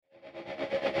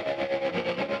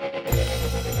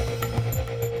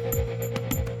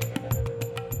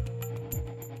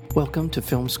Welcome to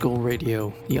Film School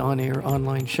Radio, the on-air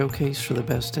online showcase for the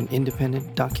best in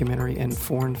independent documentary and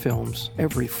foreign films,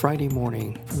 every Friday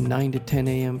morning from 9 to 10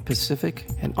 a.m. Pacific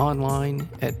and online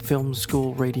at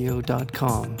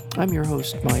filmschoolradio.com. I'm your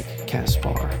host, Mike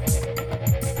Kaspar.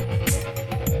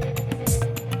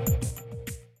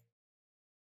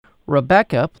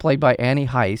 Rebecca, played by Annie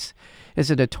Heiss, is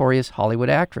a notorious Hollywood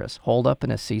actress holed up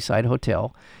in a seaside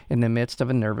hotel in the midst of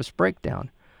a nervous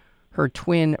breakdown. Her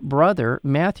twin brother,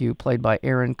 Matthew, played by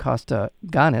Aaron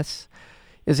Costa-Ganis,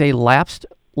 is a lapsed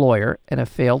lawyer and a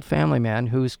failed family man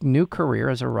whose new career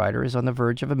as a writer is on the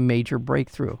verge of a major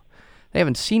breakthrough. They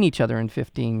haven't seen each other in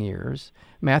 15 years.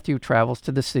 Matthew travels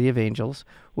to the City of Angels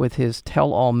with his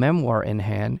tell-all memoir in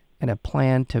hand and a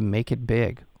plan to make it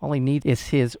big. All he needs is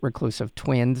his reclusive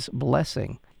twin's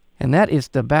blessing. And that is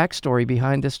the backstory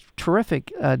behind this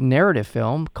terrific narrative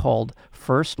film called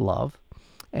First Love.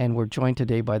 And we're joined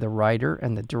today by the writer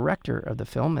and the director of the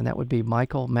film, and that would be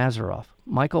Michael Mazeroff.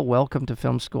 Michael, welcome to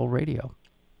Film School Radio.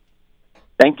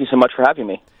 Thank you so much for having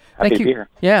me. Happy to be here.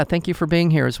 Yeah, thank you for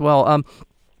being here as well.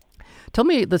 Tell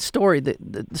me the story.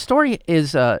 The story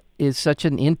is such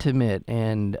an intimate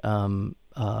and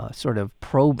sort of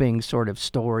probing sort of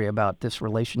story about this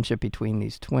relationship between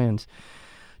these twins.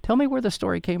 Tell me where the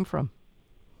story came from.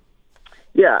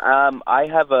 Yeah, I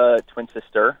have a twin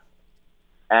sister,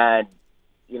 and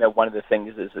one of the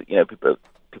things is that, people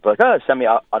are like, oh,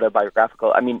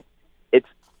 semi-autobiographical. I mean, it's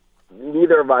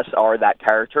neither of us are that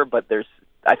character, but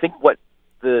I think what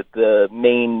the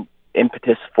main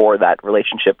impetus for that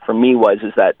relationship for me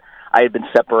is that I had been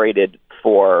separated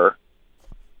for,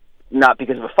 not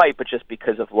because of a fight, but just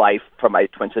because of life from my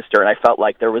twin sister, and I felt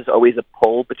like there was always a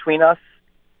pull between us,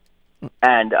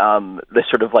 and the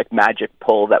sort of like magic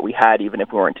pull that we had even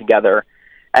if we weren't together.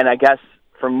 And I guess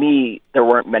for me, there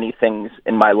weren't many things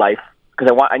in my life,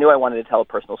 because I knew I wanted to tell a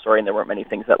personal story, and there weren't many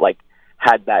things that like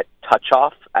had that touch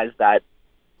off as that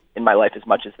in my life as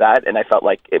much as that. And I felt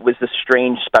like it was this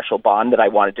strange, special bond that I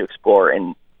wanted to explore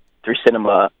through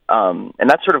cinema. And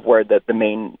that's sort of where the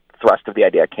main thrust of the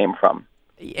idea came from.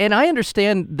 And I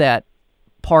understand that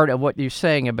part of what you're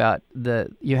saying about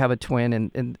you have a twin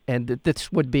and that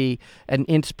this would be an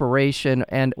inspiration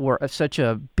or such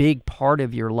a big part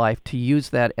of your life to use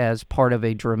that as part of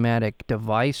a dramatic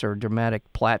device or dramatic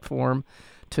platform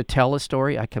to tell a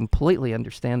story. I completely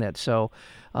understand that. So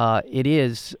it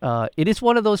is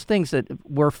one of those things that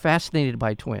we're fascinated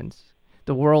by twins.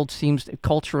 The world seems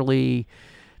culturally,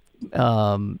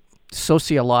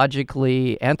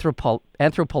 sociologically,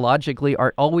 anthropologically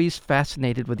are always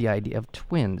fascinated with the idea of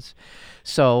twins.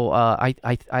 So I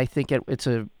think it's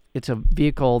a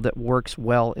vehicle that works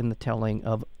well in the telling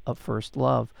of First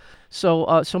Love.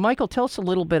 So Michael, tell us a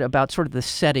little bit about sort of the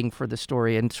setting for the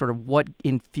story and sort of what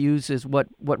infuses what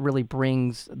really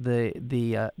brings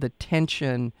the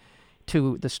tension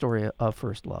to the story of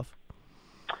First Love.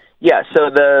 Yeah. So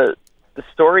the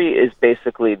story is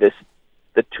basically this.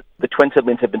 The twin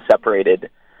siblings have been separated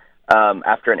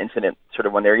after an incident sort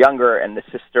of when they're younger, and the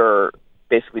sister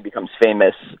basically becomes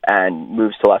famous and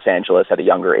moves to Los Angeles at a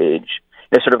younger age.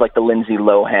 It's sort of like the Lindsay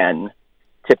Lohan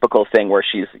typical thing where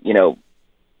she's,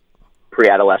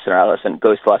 pre-adolescent or adolescent,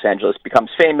 goes to Los Angeles, becomes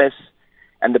famous,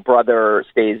 and the brother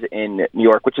stays in New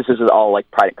York, which this is all like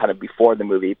kind of before the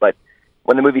movie. But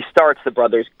when the movie starts, the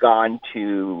brother's has come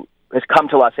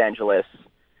to Los Angeles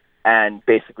and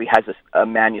basically has a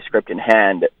manuscript in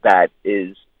hand that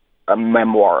is a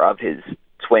memoir of his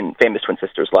famous twin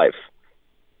sister's life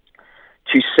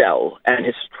to sell.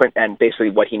 And basically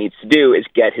what he needs to do is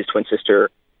get his twin sister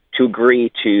to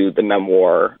agree to the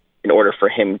memoir in order for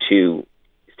him to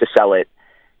sell it.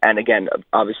 And again,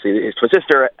 obviously his twin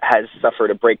sister has suffered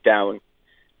a breakdown,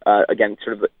 again,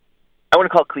 sort of, I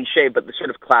wouldn't call it cliche, but the sort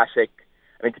of classic,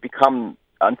 it's become,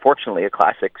 unfortunately, a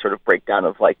classic sort of breakdown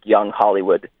of like young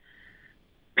Hollywood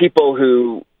people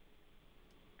who,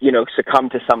 succumb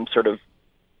to some sort of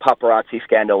paparazzi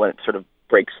scandal and it sort of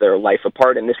breaks their life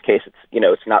apart. In this case, it's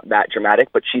not that dramatic,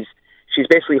 but she's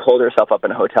basically holed herself up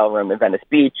in a hotel room in Venice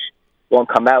Beach, won't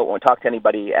come out, won't talk to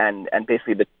anybody, and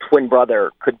basically the twin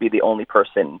brother could be the only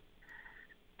person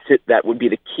that would be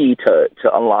the key to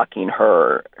unlocking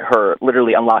her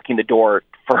literally unlocking the door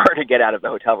for her to get out of the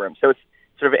hotel room. So it's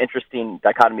sort of an interesting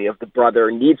dichotomy of the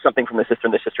brother needs something from the sister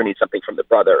and the sister needs something from the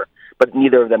brother, but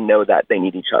neither of them know that they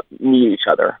need each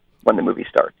other when the movie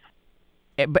starts.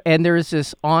 And there is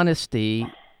this honesty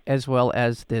as well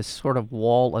as this sort of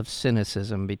wall of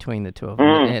cynicism between the two of them.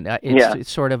 And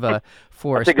it's sort of a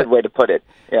force. That's a good way to put it,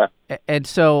 yeah. And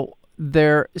so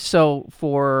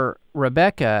for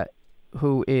Rebecca,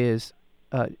 who is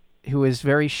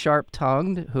very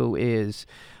sharp-tongued, who is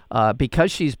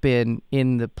because she's been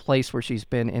in the place where she's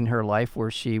been in her life,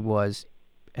 where she was,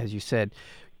 as you said,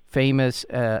 famous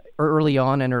early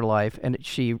on in her life, and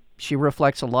she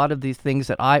reflects a lot of these things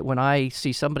that when I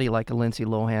see somebody like a Lindsay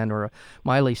Lohan or a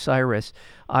Miley Cyrus,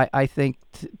 I think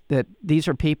that these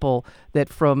are people that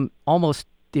from almost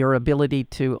their ability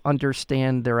to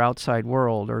understand their outside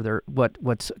world or their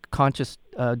what's conscious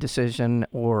decision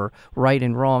or right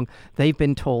and wrong, they've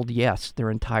been told yes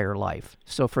their entire life.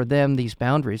 So for them, these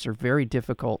boundaries are very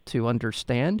difficult to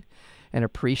understand and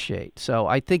appreciate. So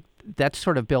I think that's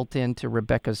sort of built into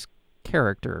Rebecca's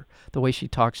character, the way she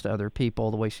talks to other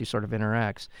people, the way she sort of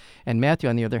interacts. And Matthew,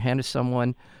 on the other hand, is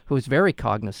someone who is very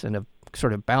cognizant of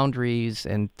sort of boundaries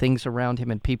and things around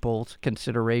him and people's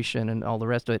consideration and all the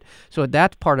rest of it. So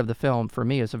that part of the film, for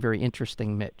me, is a very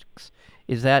interesting mix.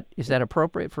 Is that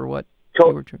appropriate for what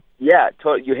you were doing? Yeah,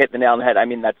 you hit the nail on the head. I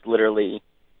mean, that's literally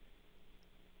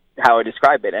how I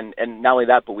describe it. And not only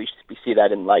that, but we see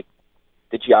that in like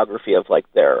the geography of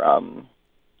like their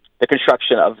the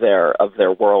construction of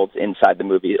their worlds inside the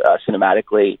movie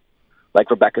cinematically. Like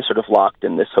Rebecca's sort of locked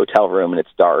in this hotel room and it's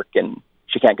dark and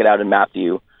she can't get out, and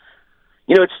Matthew,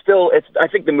 you know, I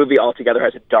think the movie altogether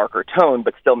has a darker tone,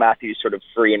 but still Matthew's sort of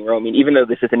free and roaming, even though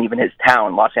this isn't even his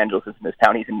town. Los Angeles isn't his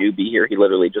town. He's a newbie here. He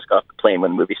literally just got off the plane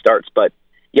when the movie starts. But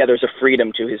yeah, there's a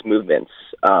freedom to his movements.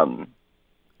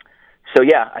 So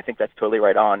yeah, I think that's totally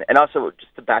right on. And also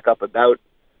just to back up about,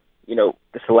 you know,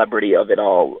 the celebrity of it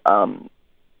all,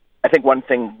 I think one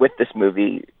thing with this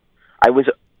movie, I want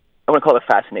to call it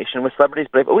a fascination with celebrities,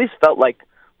 but I've always felt like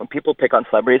when people pick on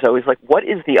celebrities, I always like, what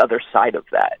is the other side of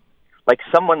that? Like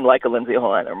someone like a Lindsay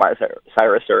Lohan or Miley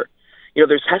Cyrus, or, you know,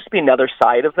 there has to be another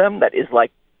side of them that is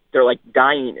like, they're like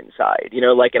dying inside, you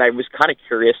know, like, and I was kind of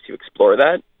curious to explore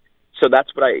that. So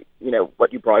that's what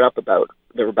what you brought up about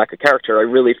the Rebecca character. I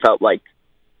really felt like,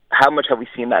 how much have we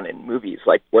seen that in movies,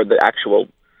 like where the actual,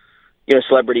 you know,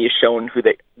 celebrity is shown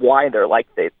why they are like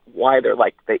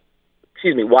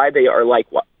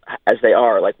as they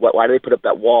are, like why do they put up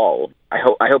that wall? I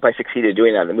hope I succeeded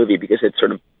doing that in the movie, because it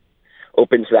sort of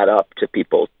opens that up to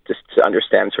people just to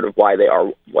understand sort of why they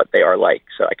are what they are like.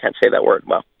 So I can't say that word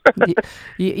well.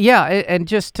 Yeah, and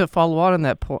just to follow on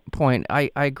that point,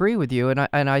 I agree with you,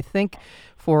 and I think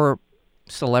for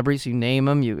celebrities, you name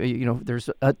them, you know, there's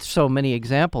so many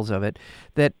examples of it,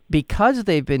 that because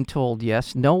they've been told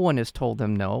yes, no one has told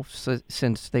them no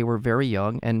since they were very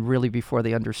young, and really before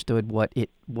they understood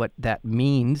what that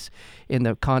means in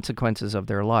the consequences of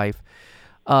their life.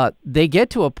 They get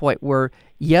to a point where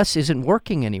yes isn't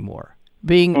working anymore.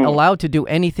 Being allowed to do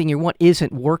anything you want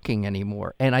isn't working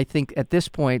anymore. And I think at this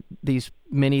point,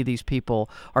 many of these people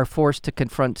are forced to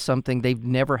confront something they've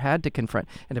never had to confront.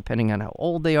 And depending on how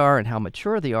old they are and how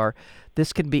mature they are,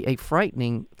 this can be a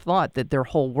frightening thought that their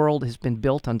whole world has been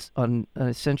built on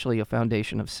essentially a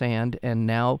foundation of sand. And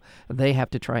now they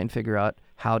have to try and figure out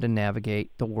how to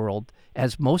navigate the world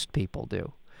as most people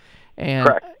do. And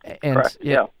Correct.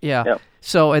 Yeah.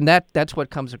 So, and that's what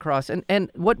comes across,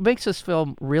 and what makes this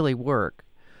film really work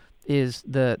is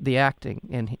the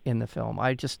acting in the film.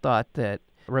 I just thought that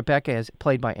Rebecca, is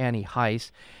played by Annie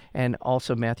Heiss, and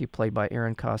also Matthew, played by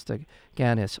Aaron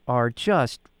Costa-Ganis, are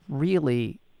just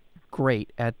really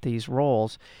great at these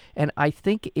roles, and I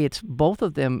think it's both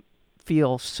of them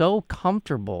feel so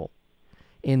comfortable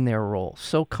in their role,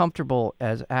 so comfortable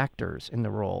as actors in the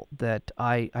role, that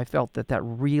I felt that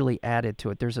really added to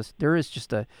it. There is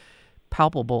just a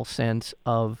palpable sense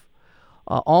of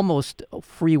almost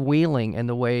freewheeling in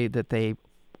the way that they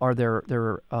are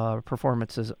their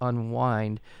performances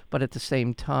unwind, but at the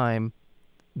same time,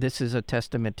 this is a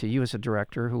testament to you as a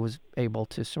director who was able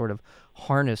to sort of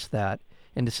harness that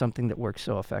into something that works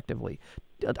so effectively.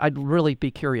 I'd really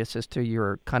be curious as to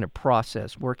your kind of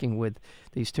process working with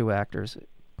these two actors.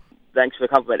 Thanks for the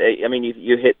compliment. I mean,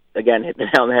 you hit the nail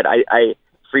on the head.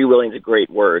 Freewheeling is a great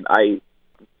word. I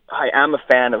am a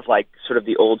fan of like sort of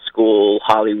the old school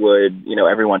Hollywood. You know,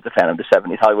 everyone's a fan of the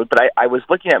 '70s Hollywood. But I was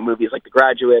looking at movies like The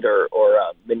Graduate or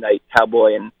Midnight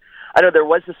Cowboy, and I know there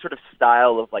was this sort of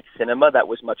style of like cinema that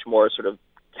was much more sort of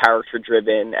character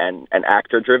driven and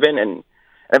actor driven, and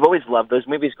I've always loved those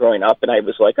movies growing up. And I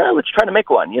was like, let's try to make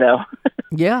one, you know.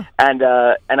 Yeah. And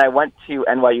I went to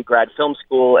NYU grad film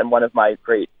school, and one of my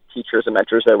great teachers and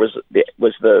mentors there was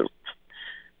the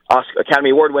Academy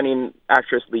Award winning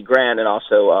actress Lee Grant, and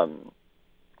also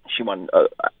she won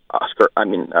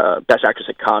Best Actress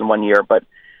at Cannes one year. And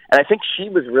I think she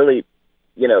was really,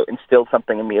 you know, instilled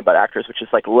something in me about actors, which is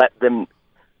like let them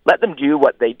do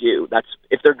what they do. That's,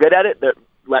 if they're good at it,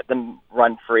 let them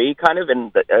run free, kind of.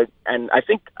 And I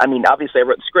think, I mean, obviously I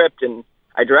wrote the script and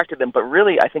I directed them, but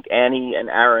really I think Annie and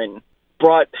Aaron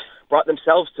brought brought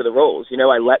themselves to the roles. You know,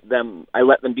 I let them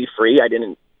be free. I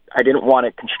didn't want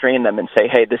to constrain them and say,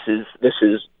 hey, this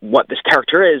is what this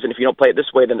character is, and if you don't play it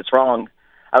this way, then it's wrong.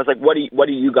 I was like, what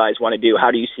do you guys want to do? How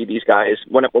do you see these guys?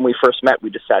 When we first met, we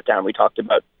just sat down, we talked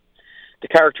about the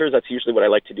characters. That's usually what I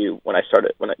like to do when I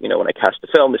cast the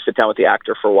film, is sit down with the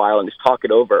actor for a while and just talk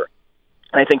it over.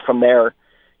 And I think from there,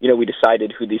 you know, we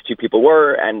decided who these two people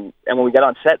were, and when we got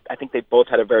on set, I think they both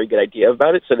had a very good idea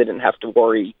about it, so they didn't have to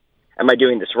worry, am I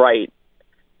doing this right?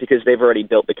 Because they've already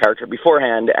built the character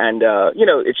beforehand, and you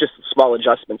know, it's just small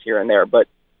adjustments here and there. But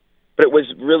it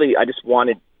was really, I just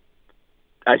wanted,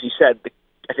 as you said,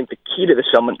 I think the key to this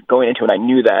film going into it, I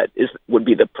knew that would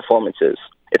be the performances.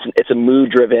 It's a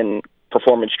mood-driven,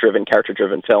 performance-driven,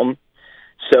 character-driven film.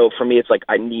 So for me, it's like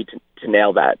I need to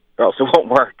nail that, or else it won't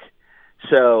work.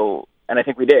 So, and I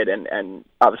think we did, and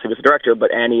obviously with the director,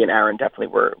 but Annie and Aaron definitely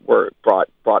were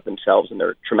brought themselves, and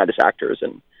they're tremendous actors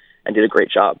and did a great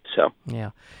job. So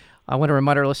yeah. I want to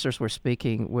remind our listeners we're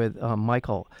speaking with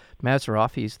Michael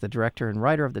Mazeroff. He's the director and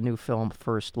writer of the new film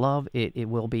First Love. It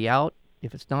will be out,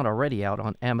 if it's not already out,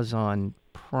 on Amazon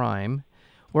Prime.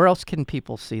 Where else can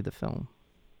people see the film?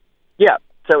 Yeah,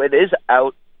 so it is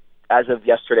out as of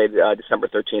yesterday, December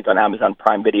 13th, on Amazon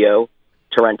Prime Video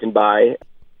to rent and buy.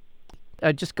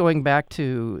 Just going back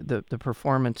to the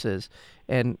performances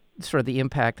and sort of the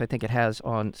impact I think it has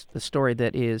on the story,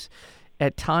 that is,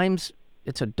 at times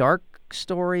it's a dark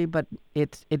story, but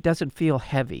it doesn't feel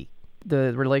heavy.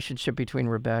 The relationship between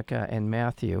Rebecca and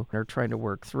Matthew are trying to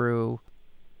work through.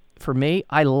 For me,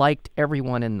 I liked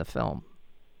everyone in the film.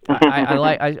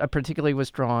 I particularly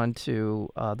was drawn to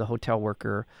the hotel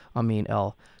worker Amin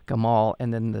El Gamal,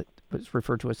 and then what's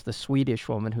referred to as the Swedish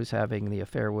woman who's having the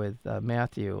affair with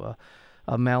Matthew,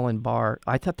 Malin Barr.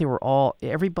 I thought they were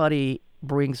everybody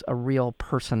brings a real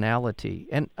personality,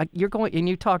 and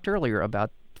you talked earlier about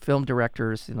film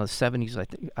directors in the 70s.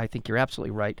 I think you're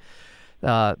absolutely right.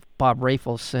 Bob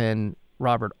Rafelson,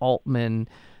 Robert Altman.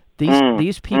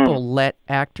 These people let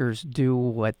actors do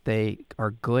what they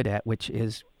are good at, which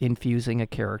is infusing a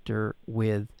character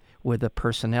with a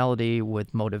personality,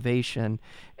 with motivation,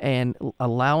 and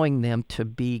allowing them to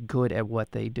be good at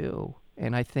what they do.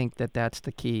 And I think that's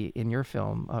the key in your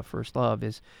film, First Love,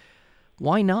 is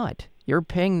why not? You're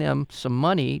paying them some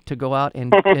money to go out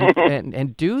and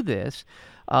and do this.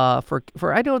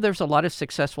 For I know there's a lot of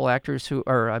successful actors who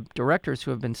are directors who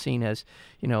have been seen as,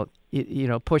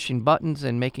 pushing buttons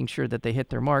and making sure that they hit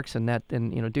their marks and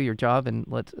do your job and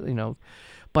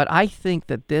But I think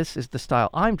that this is the style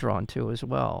I'm drawn to as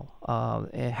well.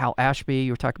 Hal Ashby,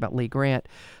 you were talking about Lee Grant.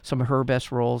 Some of her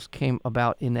best roles came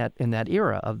about in that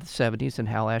era of the 70s, and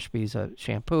Hal Ashby's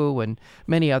Shampoo and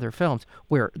many other films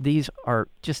where these are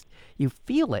just, you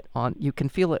can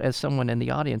feel it as someone in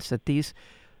the audience that these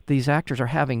actors are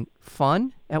having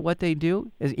fun at what they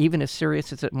do, even as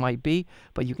serious as it might be,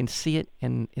 but you can see it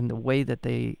in the way that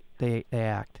they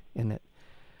act in it.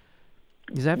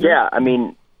 Is that fair? Yeah, I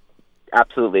mean,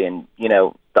 absolutely. And,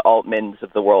 the Altmans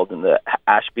of the world and the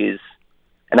Ashbys,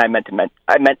 and I meant to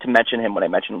mention him when I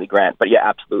mentioned Lee Grant, but yeah,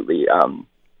 absolutely.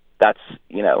 That's,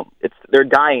 they're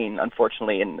dying,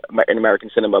 unfortunately, in American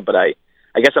cinema, but I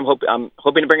guess I'm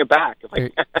hoping to bring it back.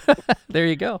 There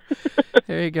you go.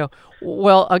 There you go.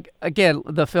 Well, again,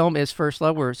 the film is First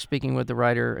Love. We're speaking with the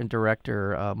writer and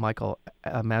director, Michael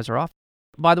Mazeroff.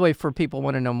 By the way, for people who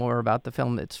want to know more about the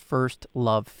film, it's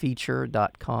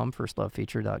firstlovefeature.com,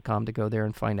 firstlovefeature.com, to go there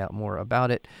and find out more about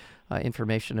it,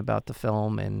 information about the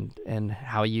film, and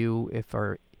how if you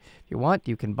want,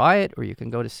 you can buy it or you can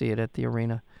go to see it at the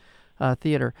Arena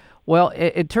Theater. Well,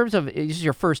 in terms of, this is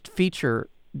your first feature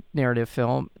narrative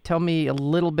film. Tell me a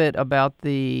little bit about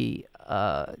the,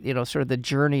 sort of the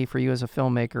journey for you as a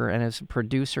filmmaker and as a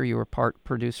producer. You were part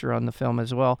producer on the film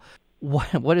as well.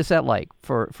 What is that like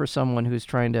for someone who's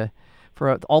trying to,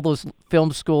 for all those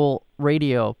film school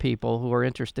radio people who are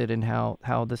interested in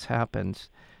how this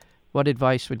happens? What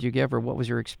advice would you give, or what was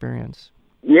your experience?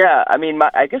 Yeah, I mean,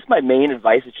 I guess my main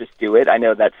advice is just do it. I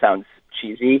know that sounds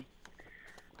cheesy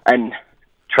and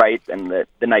trite and the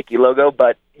Nike logo,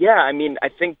 but yeah, I mean, I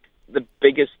think the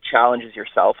biggest challenge is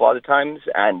yourself a lot of times,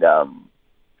 and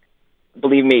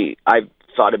believe me, I've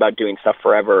thought about doing stuff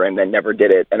forever and then never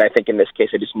did it, and I think in this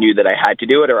case I just knew that I had to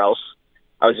do it or else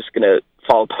I was just going to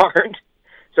fall apart.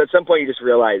 So at some point you just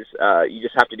realize you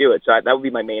just have to do it. So that would be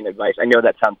my main advice. I know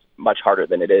that sounds much harder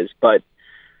than it is, but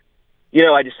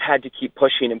I just had to keep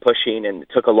pushing, and it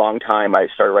took a long time. I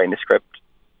started writing the script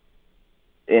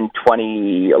in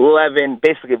 2011.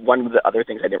 Basically, one of the other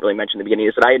things I didn't really mention in the beginning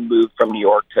is that I had moved from New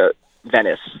York to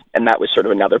Venice, and that was sort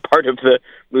of another part of the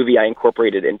movie I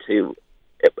incorporated into,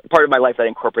 part of my life that I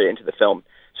incorporated into the film.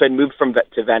 So I'd moved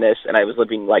to Venice, and I was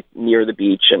living like near the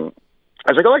beach, and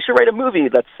I was like, oh, I should write a movie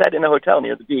that's set in a hotel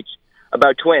near the beach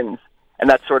about twins. And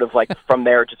that's sort of like from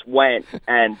there it just went.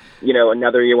 And,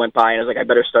 another year went by, and I was like, I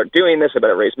better start doing this. I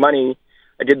better raise money.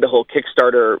 I did the whole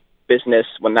Kickstarter business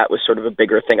when that was sort of a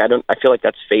bigger thing. I feel like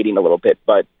that's fading a little bit,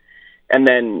 and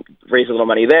then raised a little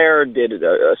money there, did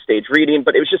a stage reading,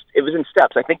 but it was in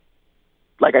steps. I think,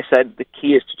 like I said, the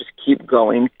key is to just keep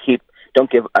going,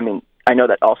 I know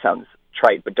that all sounds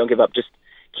trite, but don't give up. Just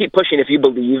keep pushing if you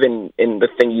believe in the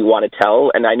thing you want to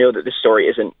tell. And I know that this story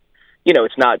isn't,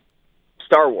 it's not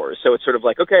Star Wars. So it's sort of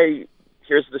like, okay,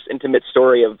 here's this intimate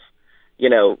story of,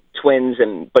 twins,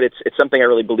 but it's something I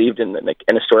really believed in and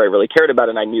a story I really cared about.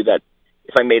 And I knew that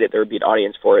if I made it, there would be an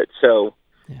audience for it. So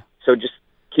just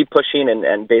keep pushing.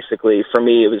 And basically for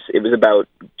me, it was about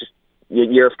just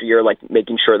year after year, like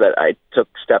making sure that I took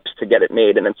steps to get it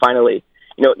made. And then finally,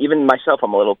 even myself,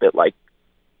 I'm a little bit like,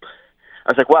 I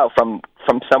was like, wow, from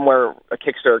somewhere, a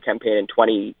Kickstarter campaign in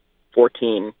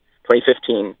 2015,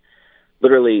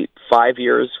 literally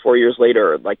 4 years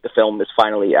later, like the film is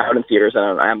finally out in theaters and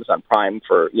on Amazon Prime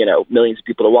for, millions of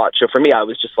people to watch. So for me, I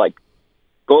was just like,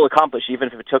 goal accomplished, even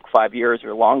if it took 5 years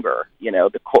or longer.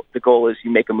 The goal is you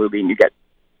make a movie and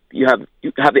you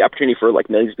have the opportunity for like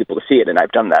millions of people to see it, and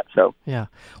I've done that. So yeah,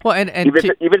 well, and even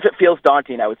if it feels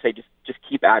daunting, I would say just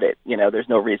keep at it. There's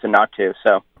no reason not to.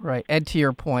 So right, and to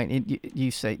your point, you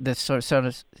say this sort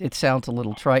of it sounds a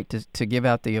little trite to give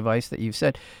out the advice that you've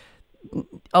said.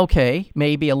 Okay,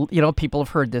 maybe people have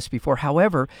heard this before.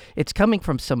 However, it's coming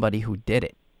from somebody who did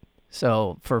it.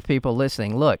 So for people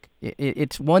listening, look,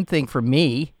 it's one thing for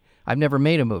me. I've never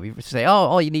made a movie to say, oh,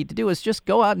 all you need to do is just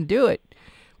go out and do it.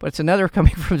 But it's another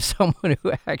coming from someone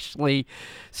who actually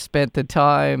spent the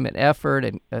time and effort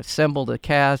and assembled a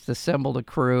cast, assembled a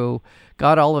crew,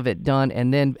 got all of it done,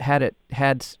 and then had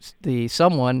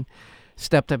someone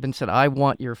stepped up and said, I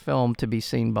want your film to be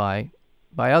seen by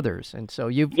others. And so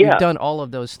you've done all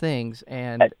of those things,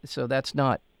 and so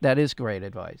that is great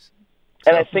advice.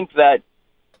 And I think that,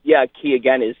 key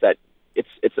again is that it's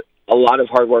a lot of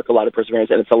hard work, a lot of perseverance,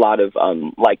 and it's a lot of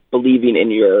like believing in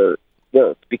your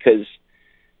work, because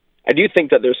I do think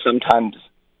that there's sometimes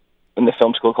in the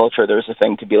film school culture, there's a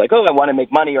thing to be like, oh, I want to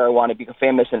make money or I want to become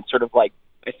famous. And it's sort of like,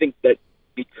 I think that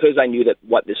because I knew that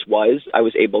what this was, I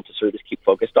was able to sort of just keep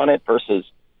focused on it versus,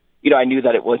 I knew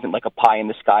that it wasn't like a pie in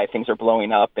the sky, things are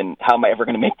blowing up and how am I ever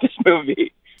going to make this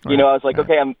movie? Right, I was like,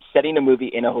 okay, I'm setting a movie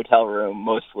in a hotel room,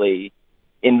 mostly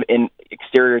in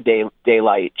exterior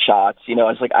daylight shots. I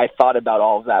was like, I thought about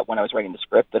all of that when I was writing the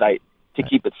script to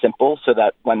keep it simple so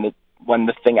that when the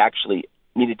thing actually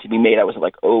needed to be made, I wasn't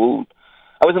like, oh,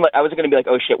 I wasn't going to be like,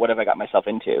 oh shit, what have I got myself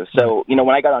into? So, when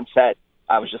I got on set,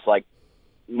 I was just like,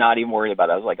 not even worried about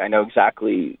it. I was like, I know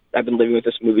exactly, I've been living with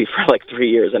this movie for like 3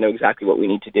 years. I know exactly what we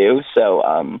need to do. So,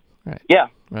 right. Yeah.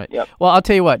 Right. Yep. Well, I'll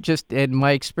tell you what, just in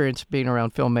my experience being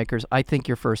around filmmakers, I think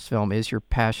your first film is your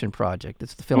passion project.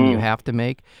 It's the film you have to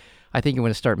make. I think you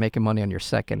want to start making money on your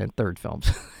second and third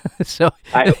films.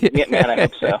 I hope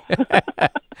so.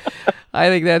 I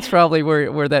think that's probably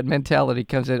where that mentality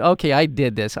comes in. Okay, I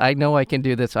did this. I know I can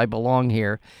do this. I belong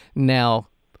here. Now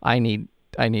I need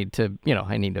to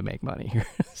make money here.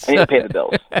 I need to pay the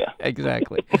bills. Yeah.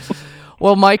 Exactly.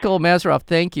 Well, Michael Mazeroff,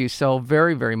 thank you so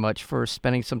very, very much for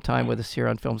spending some time with us here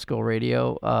on Film School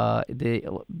Radio.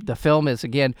 The film is,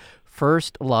 again,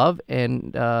 First Love,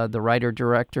 and the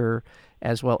writer-director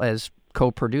as well as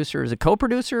co-producer. Is it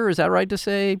co-producer? Is that right to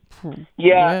say?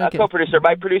 Yeah, okay. A co-producer.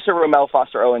 My producer, Romel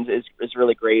Foster Owens, is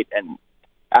really great, and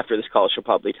after this call, she'll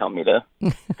probably tell me to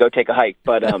go take a hike.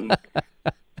 But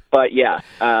but yeah,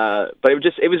 but it was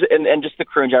just the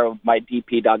crew in general. My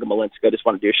DP, Daga Malinska, I just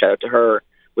want to do a shout out to her.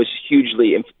 Was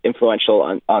hugely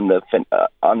influential on the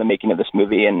making of this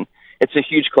movie, and it's a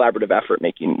huge collaborative effort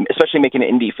especially making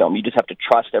an indie film. You just have to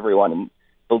trust everyone and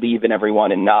believe in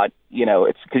everyone, and not,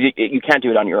 it's because you can't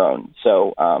do it on your own.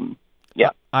 So,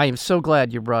 yeah. I am so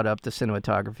glad you brought up the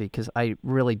cinematography, because I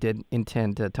really did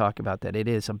intend to talk about that. It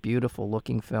is a beautiful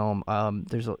looking film.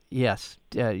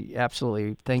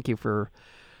 Absolutely. Thank you for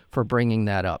bringing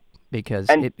that up, because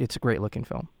it's a great looking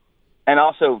film. And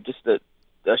also, just a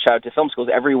shout out to film schools.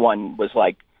 Everyone was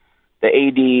like the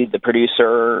AD, the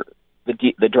producer,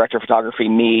 the director of photography,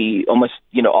 me, almost,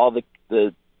 all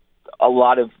a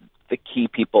lot of the key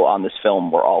people on this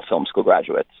film were all film school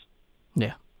graduates.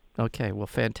 Yeah. Okay. Well,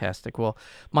 fantastic. Well,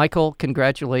 Michael,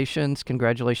 congratulations.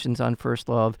 Congratulations on First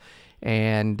Love.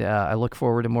 And I look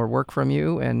forward to more work from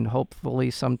you. And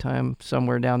hopefully sometime,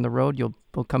 somewhere down the road, you'll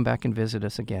come back and visit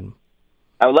us again.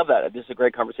 I would love that. This is a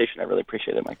great conversation. I really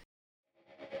appreciate it, Mike.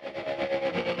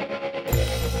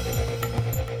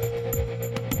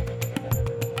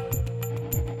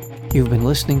 You've been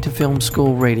listening to Film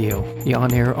School Radio, the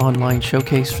on-air online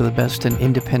showcase for the best in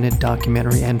independent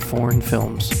documentary and foreign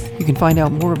films. You can find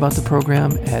out more about the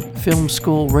program at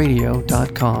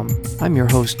filmschoolradio.com. I'm your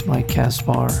host, Mike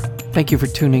Kaspar. Thank you for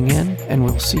tuning in, and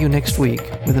we'll see you next week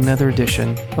with another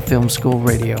edition of Film School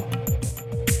Radio.